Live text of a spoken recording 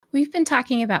We've been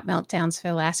talking about meltdowns for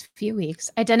the last few weeks,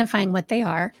 identifying what they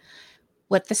are,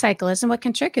 what the cycle is, and what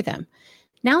can trigger them.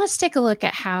 Now let's take a look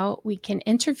at how we can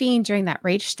intervene during that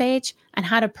rage stage and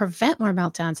how to prevent more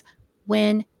meltdowns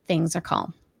when things are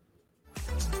calm.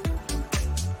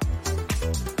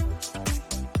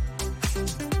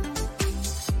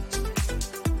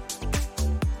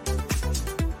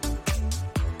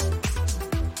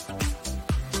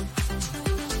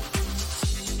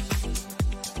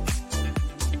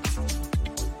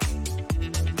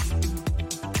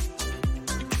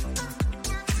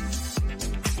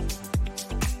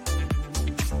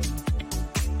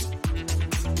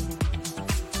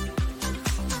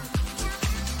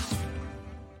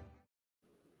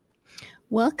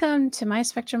 Welcome to My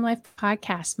Spectrum Life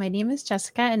podcast. My name is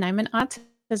Jessica and I'm an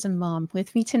autism mom.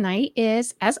 With me tonight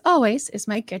is, as always, is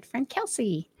my good friend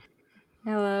Kelsey.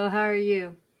 Hello, how are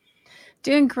you?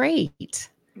 Doing great.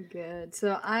 Good.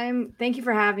 So thank you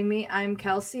for having me. I'm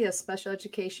Kelsey, a special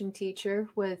education teacher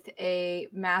with a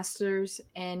master's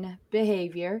in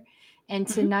behavior. And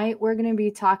tonight we're going to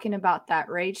be talking about that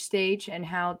rage stage and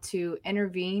how to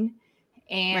intervene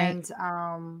and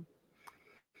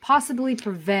possibly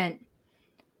prevent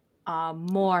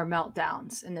more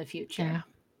meltdowns in the future.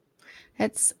 Yeah,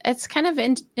 it's kind of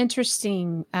an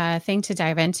interesting thing to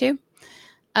dive into.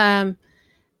 And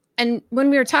when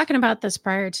we were talking about this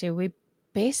prior to, we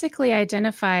basically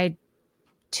identified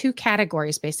two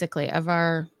categories, basically, of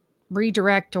our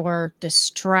redirect or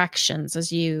distractions,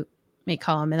 as you may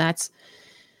call them. And that's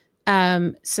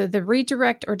so the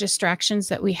redirect or distractions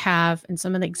that we have, and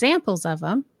some of the examples of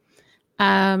them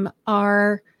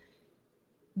are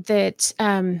that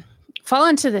fall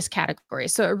into this category.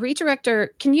 So a redirector,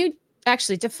 can you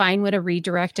actually define what a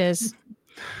redirect is?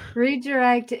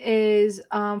 Redirect is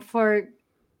for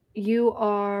you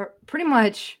are pretty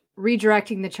much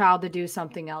redirecting the child to do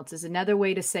something else, is another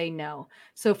way to say no.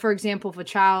 So for example, if a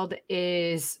child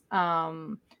is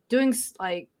doing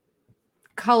like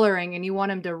coloring and you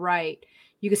want him to write,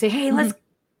 you could say, hey, let's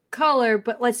color,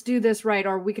 but let's do this right.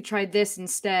 Or we could try this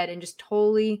instead, and just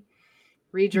totally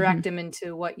redirect them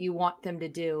into what you want them to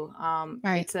do.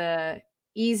 It's a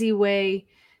easy way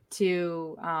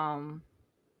to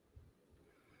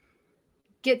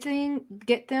get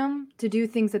them to do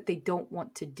things that they don't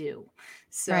want to do.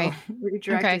 So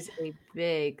redirect is a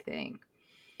big thing.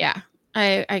 Yeah.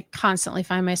 I constantly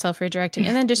find myself redirecting.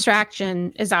 And then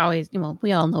distraction is always,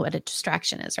 we all know what a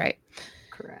distraction is, right?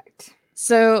 Correct.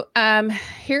 So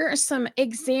here are some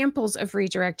examples of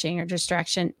redirecting or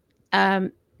distraction.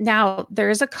 Now,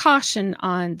 there is a caution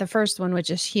on the first one,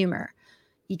 which is humor.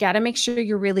 You got to make sure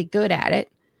you're really good at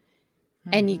it.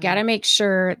 And you got to make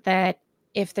sure that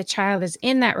if the child is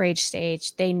in that rage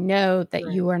stage, they know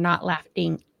that you are not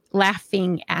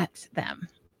laughing at them.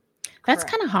 That's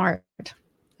kind of hard.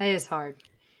 That is hard.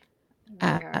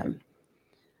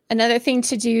 Another thing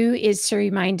to do is to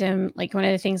remind them, like one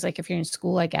of the things, like if you're in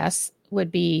school, I guess,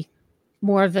 would be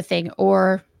more of the thing.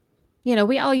 Or,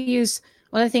 we all use...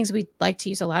 One of the things we like to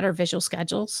use a lot are visual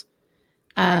schedules.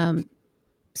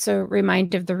 So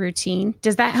remind of the routine.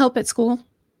 Does that help at school?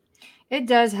 It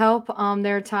does help.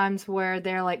 There are times where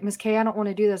they're like, Miss K, I don't want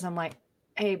to do this. I'm like,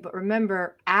 hey, but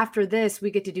remember, after this,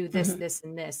 we get to do this, this,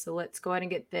 and this. So let's go ahead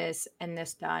and get this and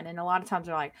this done. And a lot of times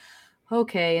they're like,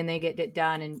 okay, and they get it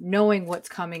done. And knowing what's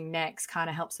coming next kind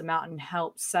of helps them out and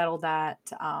helps settle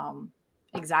that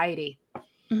anxiety.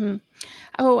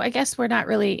 Oh, I guess we're not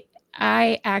really...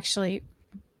 I actually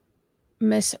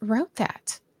miswrote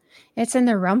that. It's in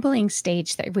the rumbling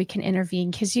stage that we can intervene,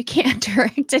 because you can't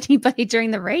direct anybody during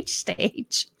the rage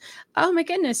stage. Oh my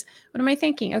goodness. What am I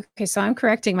thinking? Okay, so I'm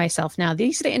correcting myself now.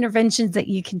 These are the interventions that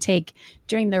you can take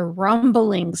during the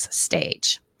rumblings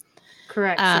stage.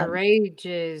 Correct. So rage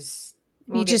is,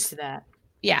 we'll get to that.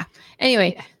 Yeah.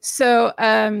 Anyway, so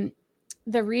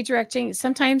the redirecting,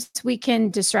 sometimes we can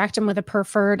distract them with a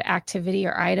preferred activity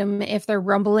or item if they're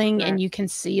rumbling and you can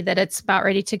see that it's about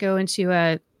ready to go into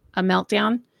a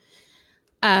meltdown.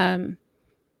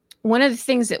 One of the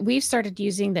things that we've started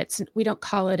using, we don't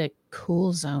call it a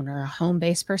cool zone or a home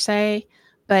base per se,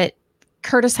 but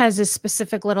Curtis has this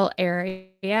specific little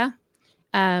area.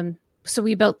 So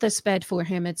we built this bed for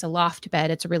him. It's a loft bed.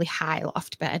 It's a really high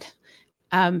loft bed.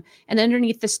 And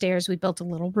underneath the stairs, we built a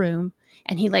little room.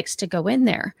 And he likes to go in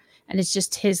there, and it's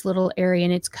just his little area,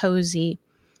 and it's cozy.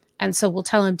 And so we'll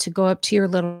tell him to go up to your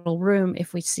little room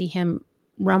if we see him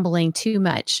rumbling too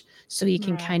much, so he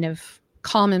can kind of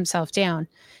calm himself down.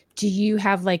 Do you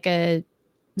have like a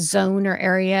zone or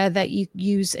area that you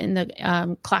use in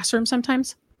the classroom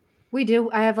sometimes? We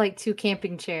do. I have like two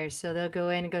camping chairs. So they'll go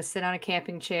in and go sit on a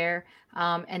camping chair.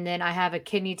 And then I have a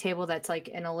kidney table that's like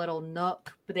in a little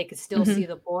nook, but they can still Hmm. see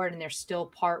the board and they're still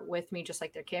part with me, just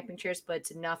like their camping chairs, but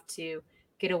it's enough to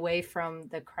get away from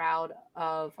the crowd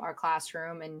of our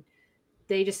classroom. And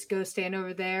they just go stand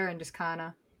over there and just kind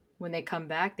of, when they come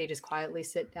back, they just quietly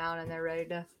sit down and they're ready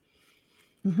to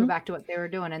go Hmm. back to what they were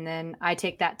doing. And then I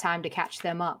take that time to catch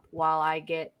them up while I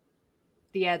get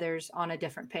the others on a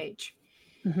different page.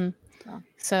 Hmm. So.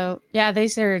 So yeah,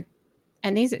 these are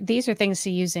things to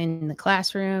use in the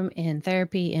classroom, in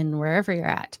therapy, in wherever you're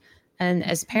at. And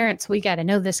as parents, we got to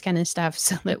know this kind of stuff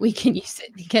so that we can use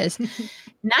it, because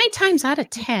 9 times out of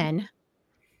 10,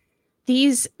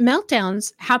 these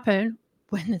meltdowns happen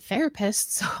when the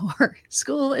therapist or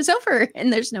school is over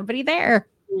and there's nobody there.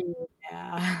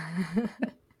 Yeah.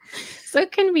 So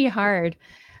it can be hard.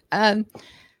 Um,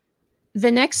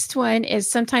 the next one is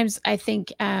sometimes I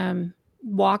think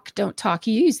walk, don't talk.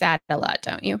 You use that a lot,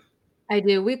 don't you? I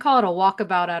do. We call it a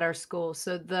walkabout at our school.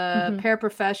 So the Hmm.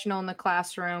 paraprofessional in the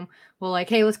classroom will like,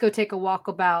 hey, let's go take a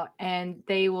walkabout, and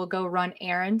they will go run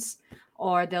errands,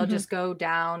 or they'll Hmm. just go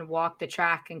down, walk the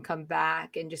track, and come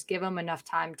back, and just give them enough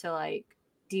time to like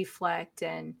deflect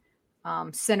and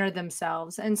center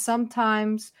themselves. And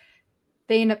sometimes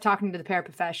they end up talking to the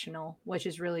paraprofessional, which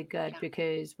is really good Yeah.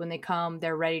 because when they come,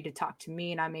 they're ready to talk to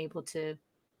me, and I'm able to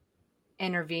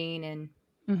intervene and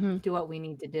Hmm. do what we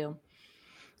need to do.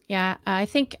 Yeah, I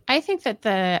think that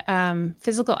the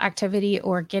physical activity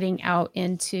or getting out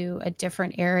into a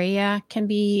different area can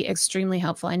be extremely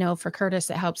helpful. I know for Curtis,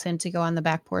 it helps him to go on the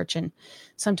back porch, and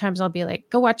sometimes I'll be like,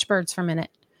 "Go watch birds for a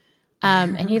minute,"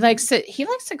 and he likes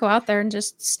to go out there and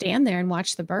just stand there and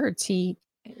watch the birds. It's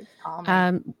calming.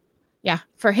 Um, yeah,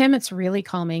 for him, it's really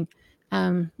calming.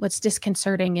 What's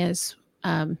disconcerting is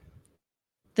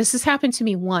this has happened to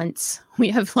me once. We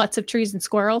have lots of trees and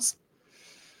squirrels.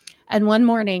 And one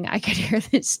morning I could hear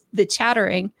the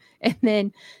chattering, and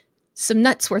then some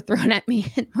nuts were thrown at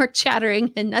me, and more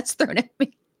chattering and nuts thrown at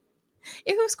me.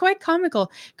 It was quite comical.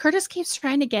 Curtis keeps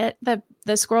trying to get the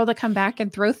squirrel to come back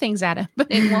and throw things at him, but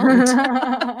it won't.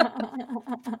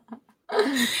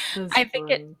 That's I think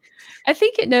it funny. I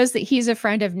think it knows that he's a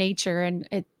friend of nature, and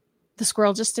the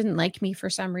squirrel just didn't like me for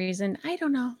some reason. I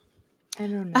don't know. I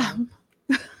don't know. Um,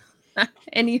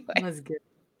 anyway, That's good.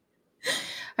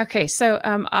 okay. So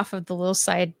off of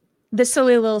the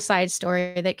silly little side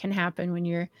story that can happen when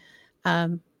you're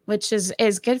which is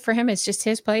good for him. It's just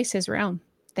his place, his realm.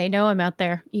 They know him out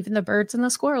there, even the birds and the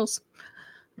squirrels.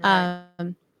 Right.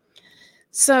 Um,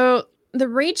 so the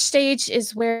rage stage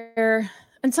is where,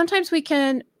 and sometimes we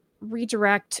can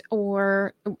redirect,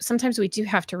 or sometimes we do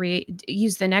have to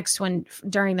use the next one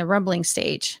during the rumbling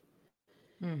stage.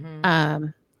 Mm-hmm.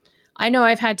 Um, I know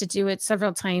I've had to do it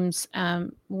several times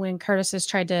when Curtis has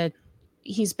tried to.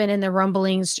 He's been in the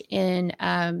rumblings in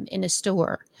a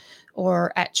store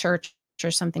or at church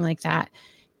or something like that,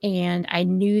 and I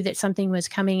knew that something was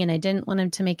coming, and I didn't want him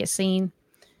to make a scene.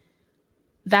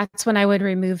 That's when I would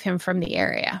remove him from the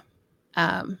area.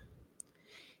 Um,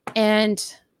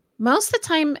 and most of the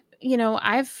time,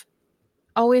 I've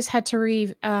always had to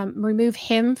remove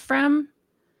him from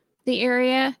the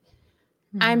area.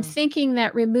 I'm Mm-hmm. thinking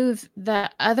that remove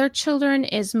the other children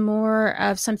is more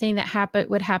of something that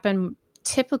would happen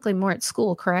typically more at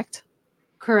school, correct?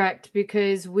 Correct,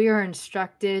 because we are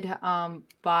instructed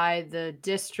by the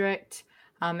district,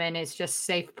 and it's just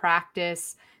safe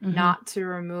practice Hmm. not to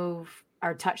remove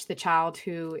or touch the child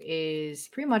who is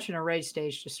pretty much in a rage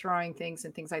stage, destroying things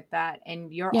and things like that.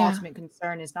 And your Yeah. ultimate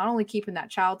concern is not only keeping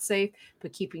that child safe,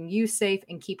 but keeping you safe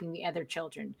and keeping the other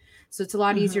children. So it's a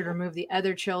lot easier to Hmm. remove the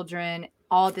other children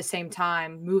all at the same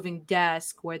time, moving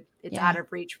desk where it's out Yeah.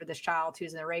 of reach for this child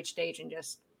who's in the rage stage, and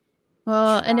just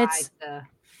Well, and try to.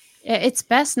 it's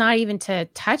best not even to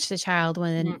touch the child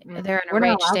when Mm-mm. they're in a We're not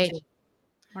rage allowed to. stage.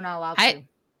 We're not allowed I to.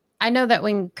 I know that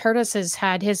when Curtis has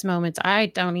had his moments, I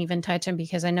don't even touch him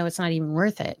because I know it's not even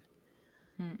worth it.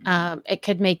 Mm-mm. It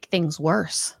could make things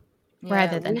worse Yeah,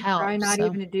 rather than we try help. not So,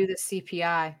 even to do the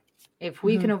CPI. If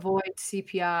we mhm, can avoid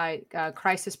CPI,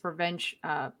 crisis prevention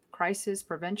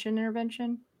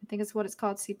intervention, I think is what it's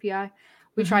called, CPI.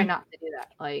 We try mhm. not to do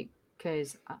that, like,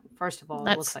 because first of all, it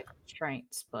looks That's like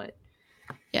restraints, but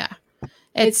yeah.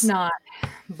 it's It's not.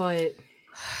 But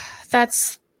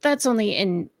that's only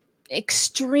in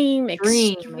extreme,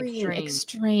 extreme, extreme.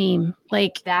 extreme.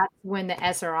 Like, That's when the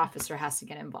SR officer has to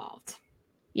get involved.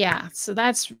 yeah. So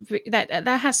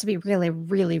that has to be really,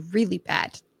 really, really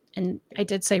bad. And I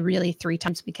did say really 3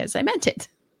 times because I meant it.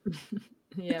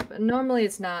 Yeah, but normally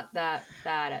it's not that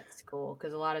bad at school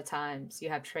because a lot of times you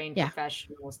have trained Yeah.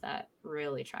 professionals that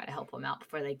really try to help them out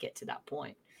before they get to that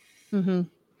point. Mm-hmm.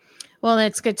 Well,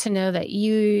 it's good to know that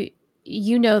you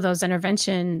know those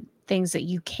intervention things that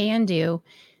you can do.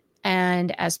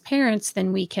 And as parents,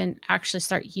 then we can actually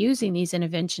start using these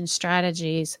intervention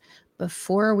strategies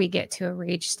before we get to a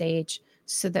rage stage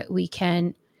so that we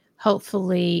can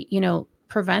hopefully,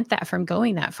 prevent that from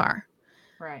going that far.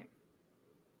 Right.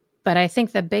 But I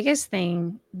think the biggest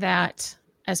thing that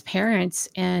as parents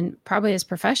and probably as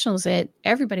professionals that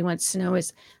everybody wants to know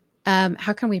is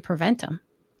how can we prevent them?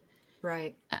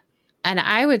 Right. And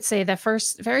I would say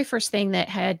the very first thing that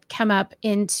had come up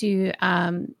into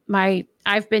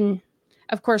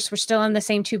of course, we're still in the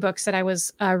same two books that I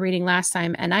was reading last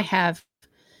time. And I have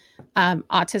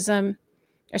Autism,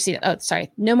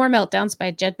 No More Meltdowns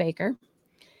by Jed Baker,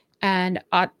 and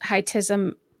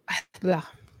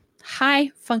High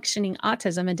Functioning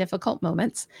Autism in Difficult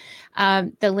Moments.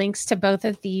 The links to both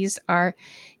of these are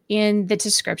in the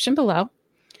description below.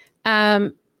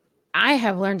 I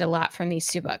have learned a lot from these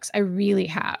two books. I really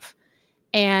have.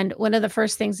 And one of the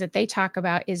first things that they talk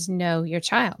about is know your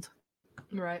child.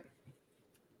 Right.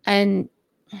 And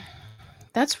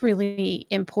that's really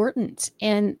important.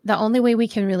 And the only way we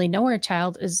can really know our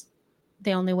child is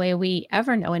the only way we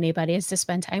ever know anybody is to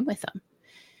spend time with them.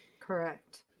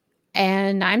 Correct.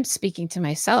 And I'm speaking to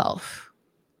myself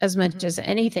as much as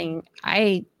anything.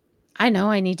 I know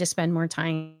I need to spend more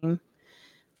time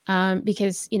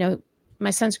because, my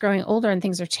son's growing older and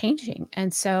things are changing.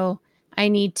 And so I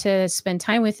need to spend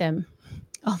time with him.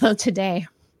 Although today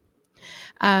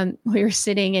we were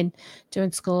sitting and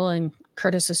doing school and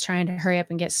Curtis was trying to hurry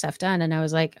up and get stuff done. And I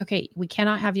was like, okay, we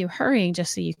cannot have you hurrying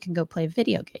just so you can go play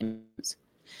video games.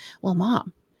 Well,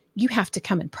 Mom, you have to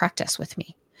come and practice with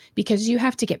me because you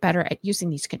have to get better at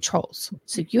using these controls.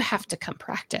 So you have to come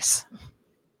practice.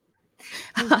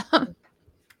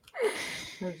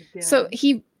 So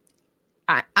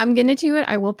I'm going to do it.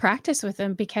 I will practice with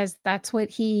him because that's what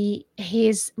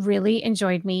he's really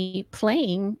enjoyed me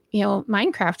playing,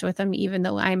 Minecraft with him, even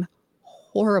though I'm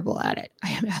horrible at it. I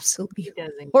am absolutely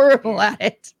horrible at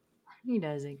it. He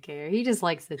doesn't care. He just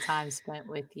likes the time spent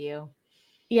with you.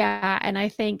 Yeah. And I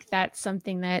think that's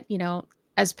something that,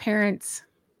 as parents,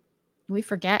 we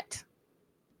forget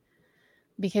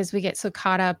because we get so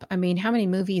caught up. I mean, how many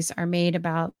movies are made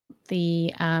about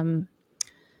the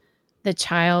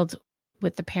child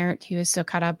with the parent who is so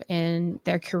caught up in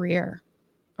their career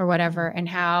or whatever, and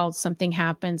how something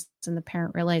happens and the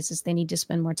parent realizes they need to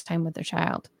spend more time with their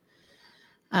child.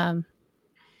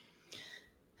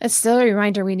 It's still a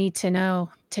reminder we need to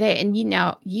know today. And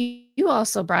you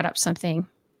also brought up something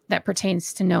that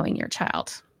pertains to knowing your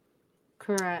child.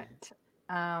 Correct.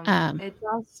 It's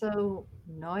also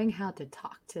knowing how to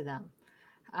talk to them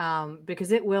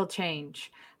because it will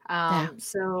change.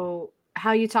 So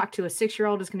how you talk to a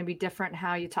 6-year-old is going to be different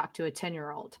how you talk to a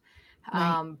 10-year-old.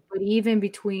 Right. But even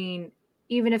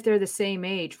if they're the same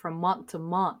age, from month to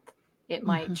month, it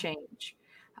might change.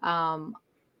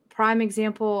 Prime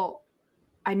example,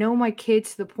 I know my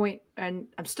kids to the point, and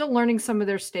I'm still learning some of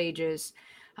their stages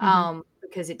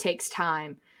because it takes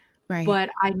time. Right. But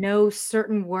I know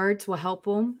certain words will help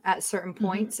them at certain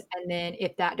points. And then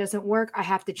if that doesn't work, I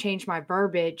have to change my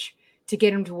verbiage to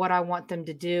get them to what I want them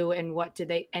to do and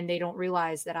and they don't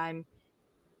realize that I'm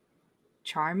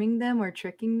charming them or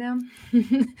tricking them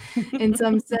in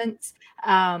some sense.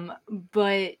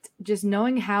 But just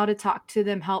knowing how to talk to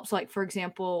them helps. Like, for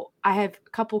example, I have a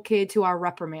couple kids who are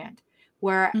reprimand,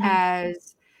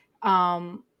 whereas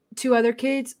 2 other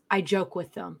kids, I joke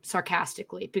with them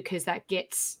sarcastically because that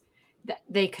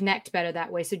they connect better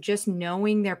that way. So just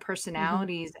knowing their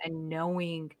personalities and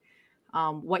knowing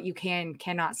what you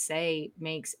cannot say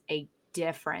makes a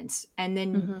difference. And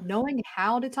then knowing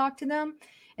how to talk to them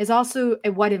is also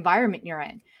what environment you're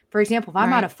in. For example, if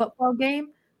I'm at a football game,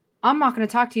 I'm not going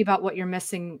to talk to you about what you're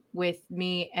missing with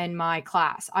me and my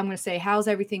class. I'm going to say, how's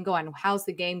everything going? How's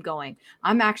the game going?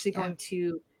 I'm actually going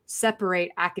to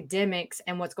separate academics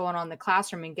and what's going on in the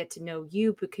classroom and get to know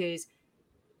you, because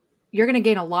you're going to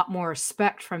gain a lot more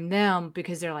respect from them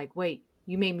because they're like, wait,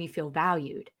 you made me feel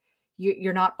valued.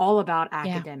 You're not all about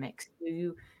academics.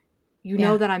 You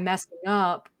know that I'm messing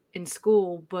up in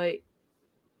school, but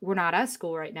we're not at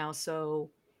school right now.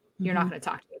 So you're not going to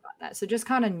talk to me about that. So just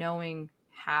kind of knowing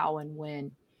how and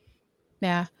when.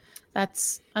 Yeah.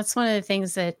 That's one of the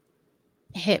things that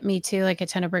hit me too, like a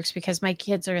ton of bricks, because my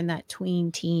kids are in that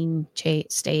tween teen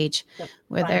stage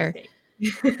where they're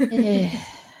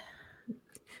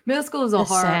middle school is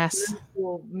hard.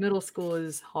 Middle school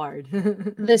is hard.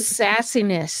 The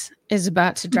sassiness is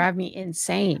about to drive me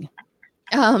insane.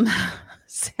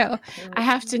 So I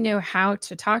have to know how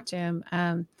to talk to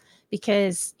him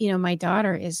because, my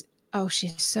daughter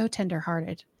she's so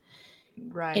tenderhearted. in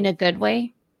Right. a good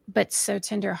way, but so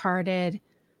tenderhearted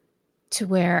to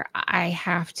where I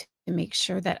have to make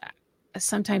sure that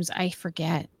sometimes I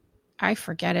forget. I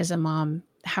forget as a mom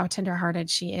how tenderhearted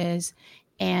she is.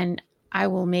 And I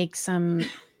will make some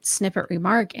snippet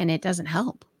remark and it doesn't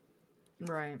help.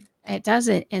 Right. It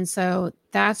doesn't. And so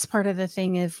that's part of the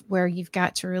thing of where you've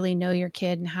got to really know your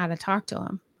kid and how to talk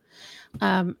to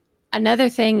them. Another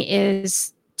thing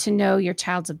is to know your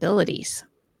child's abilities.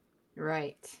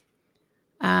 Right.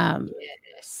 Um,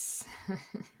 Yes.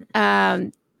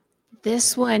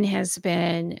 this one has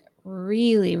been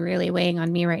really, really weighing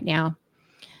on me right now,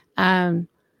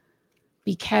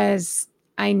 because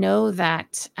I know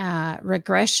that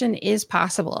regression is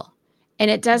possible,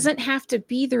 and it doesn't have to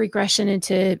be the regression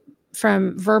into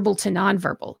from verbal to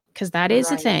nonverbal, because that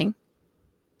is a Right. thing.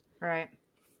 Right.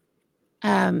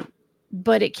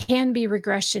 But it can be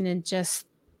regression in just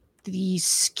the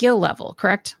skill level,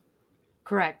 correct?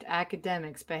 Correct.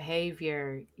 Academics,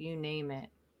 behavior, you name it.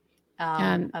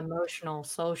 Um, Emotional,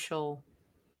 social,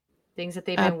 things that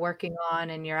they've uh, been working on,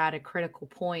 and you're at a critical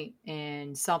point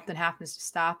and something happens to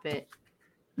stop it,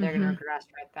 they're going to mhm. regress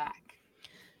right back.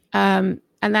 And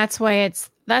that's why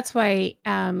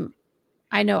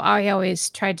I know I always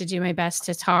tried to do my best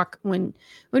to talk when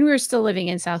we were still living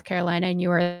in South Carolina and you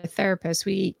were a therapist.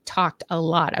 We talked a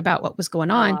lot about what was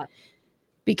going A on lot.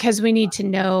 because we need to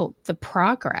know the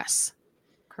progress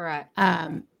Correct.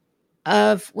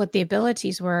 of what the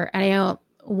abilities were. And I know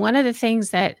one of the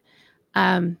things that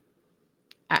I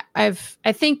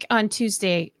think on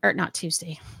Tuesday, or not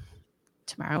Tuesday,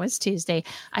 tomorrow is Tuesday.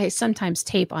 I sometimes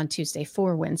tape on Tuesday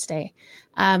for Wednesday.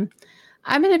 I'm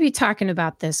going to be talking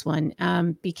about this one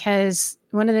because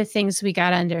one of the things we got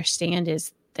to understand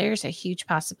is there's a huge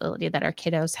possibility that our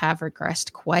kiddos have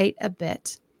regressed quite a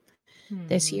bit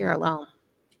this year alone.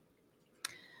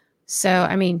 So,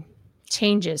 I mean,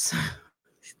 changes.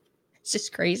 It's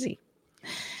just crazy.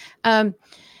 And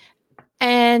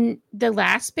the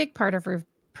last big part of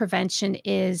prevention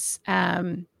is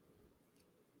to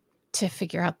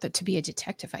figure out that to be a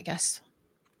detective, I guess.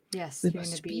 Yes, We you're going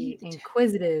to must be be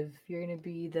inquisitive. You're going to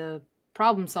be the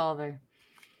problem solver.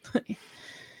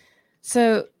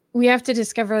 So we have to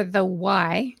discover the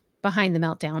why behind the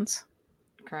meltdowns.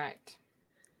 Correct.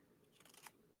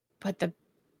 But the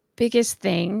biggest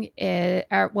thing is,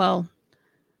 why?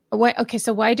 Okay,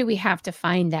 so why do we have to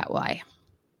find that why?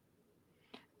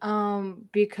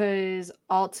 Because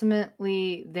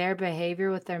ultimately their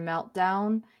behavior with their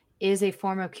meltdown is a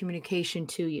form of communication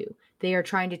to you. They are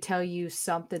trying to tell you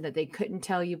something that they couldn't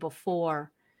tell you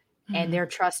before, and they're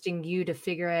trusting you to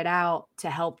figure it out to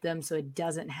help them so it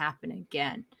doesn't happen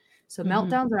again. So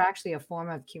meltdowns are actually a form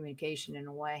of communication in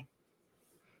a way.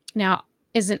 Now,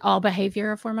 isn't all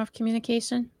behavior a form of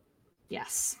communication?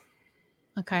 Yes.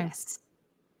 Okay. Yes.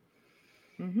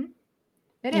 Mm-hmm.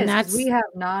 It And is, because we that's, have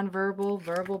nonverbal,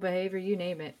 verbal behavior, you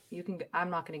name it. You can. I'm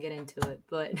not going to get into it,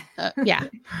 but yeah,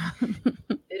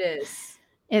 it is.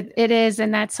 it is.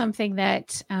 And that's something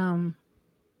that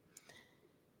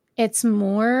it's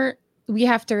more, we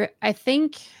have to, I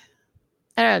think,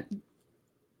 uh,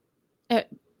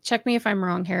 check me if I'm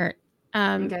wrong here.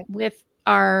 Okay. With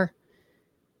our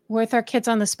kids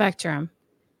on the spectrum,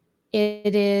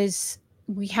 it is,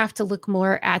 we have to look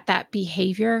more at that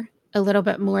behavior a little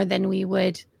bit more than we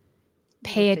would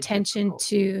pay attention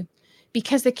to,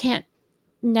 because they can't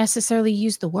necessarily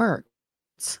use the words.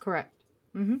 Correct.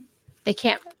 Mm-hmm. They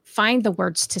can't find the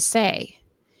words to say.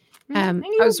 And I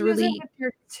you was use it really, with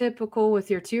your typical,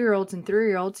 with your 2-year-olds and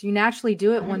 3-year-olds. You naturally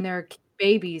do it when they're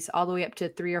babies all the way up to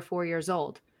 3 or 4 years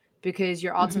old, because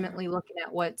you're ultimately looking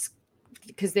at what's,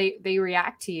 because they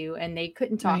react to you, and they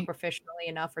couldn't talk right, professionally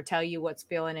enough or tell you what's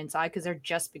feeling inside because they're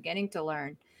just beginning to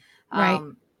learn. right.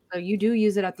 So you do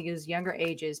use it at these younger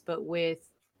ages, but with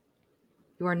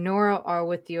your neuro, or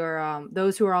with your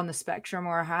those who are on the spectrum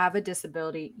or have a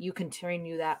disability, you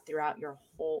continue that throughout their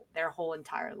whole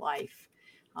entire life.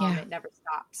 Yeah. It never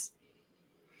stops.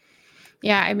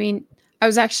 Yeah. I mean, I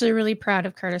was actually really proud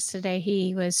of Curtis today.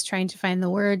 He was trying to find the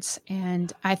words,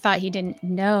 and I thought he didn't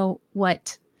know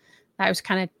what. I was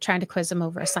kind of trying to quiz him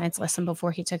over a science lesson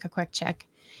before he took a quick check.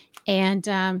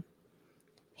 And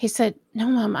he said, "No,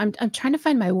 Mom, I'm trying to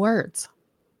find my words."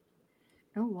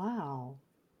 Oh, wow.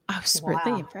 I was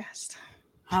really Wow. impressed.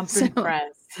 I'm So,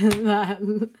 impressed.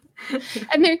 and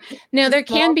there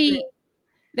can be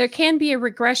a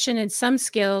regression in some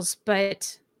skills,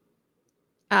 but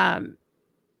a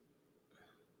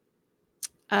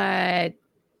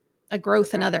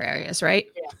growth in other areas, right?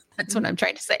 Yeah. That's what I'm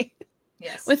trying to say.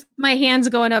 Yes. With my hands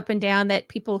going up and down that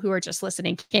people who are just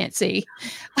listening can't see.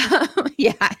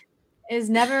 Yeah. It's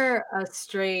never a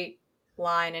straight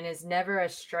line and is never a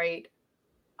straight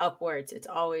upwards. It's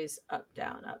always up,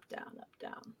 down, up, down, up,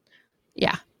 down.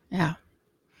 Yeah. Yeah.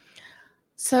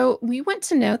 So we want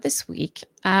to know this week,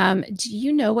 do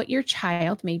you know what your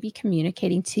child may be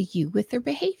communicating to you with their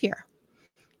behavior?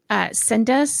 Send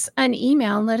us an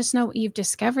email and let us know what you've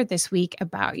discovered this week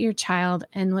about your child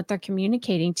and what they're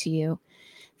communicating to you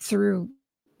through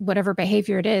whatever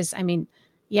behavior it is. I mean,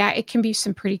 yeah, it can be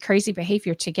some pretty crazy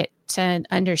behavior to get to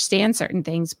understand certain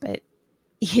things, but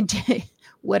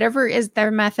whatever is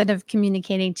their method of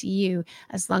communicating to you,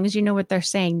 as long as you know what they're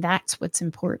saying, that's what's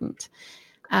important.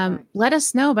 Let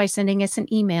us know by sending us an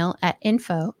email at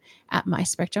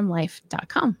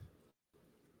info@myspectrumlife.com.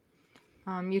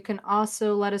 You can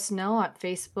also let us know at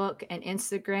Facebook and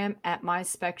Instagram at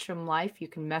MySpectrumLife. You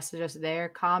can message us there,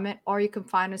 comment, or you can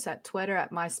find us at Twitter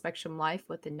at MySpectrumLife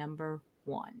with the number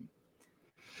 1.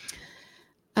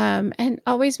 And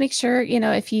always make sure,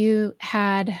 if you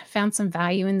had found some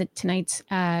value in tonight's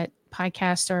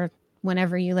podcast, or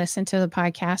whenever you listen to the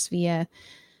podcast via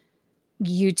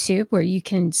YouTube, where you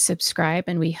can subscribe,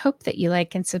 and we hope that you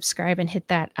like and subscribe and hit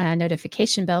that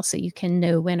notification bell so you can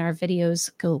know when our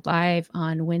videos go live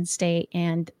on Wednesday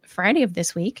and Friday of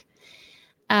this week.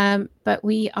 But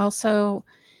we also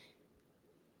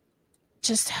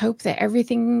just hope that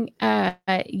everything,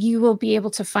 you will be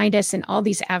able to find us in all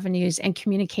these avenues and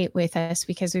communicate with us,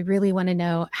 because we really want to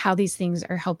know how these things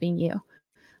are helping you.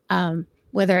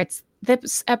 Whether it's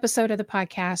this episode of the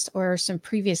podcast or some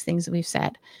previous things that we've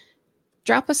said.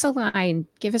 Drop us a line,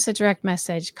 give us a direct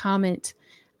message, comment.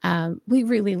 We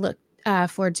really look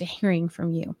forward to hearing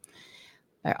from you.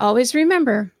 But always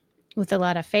remember, with a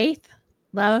lot of faith,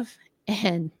 love,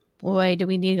 and boy, do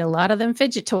we need a lot of them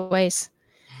fidget toys,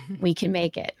 we can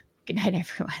make it. Good night,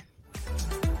 everyone.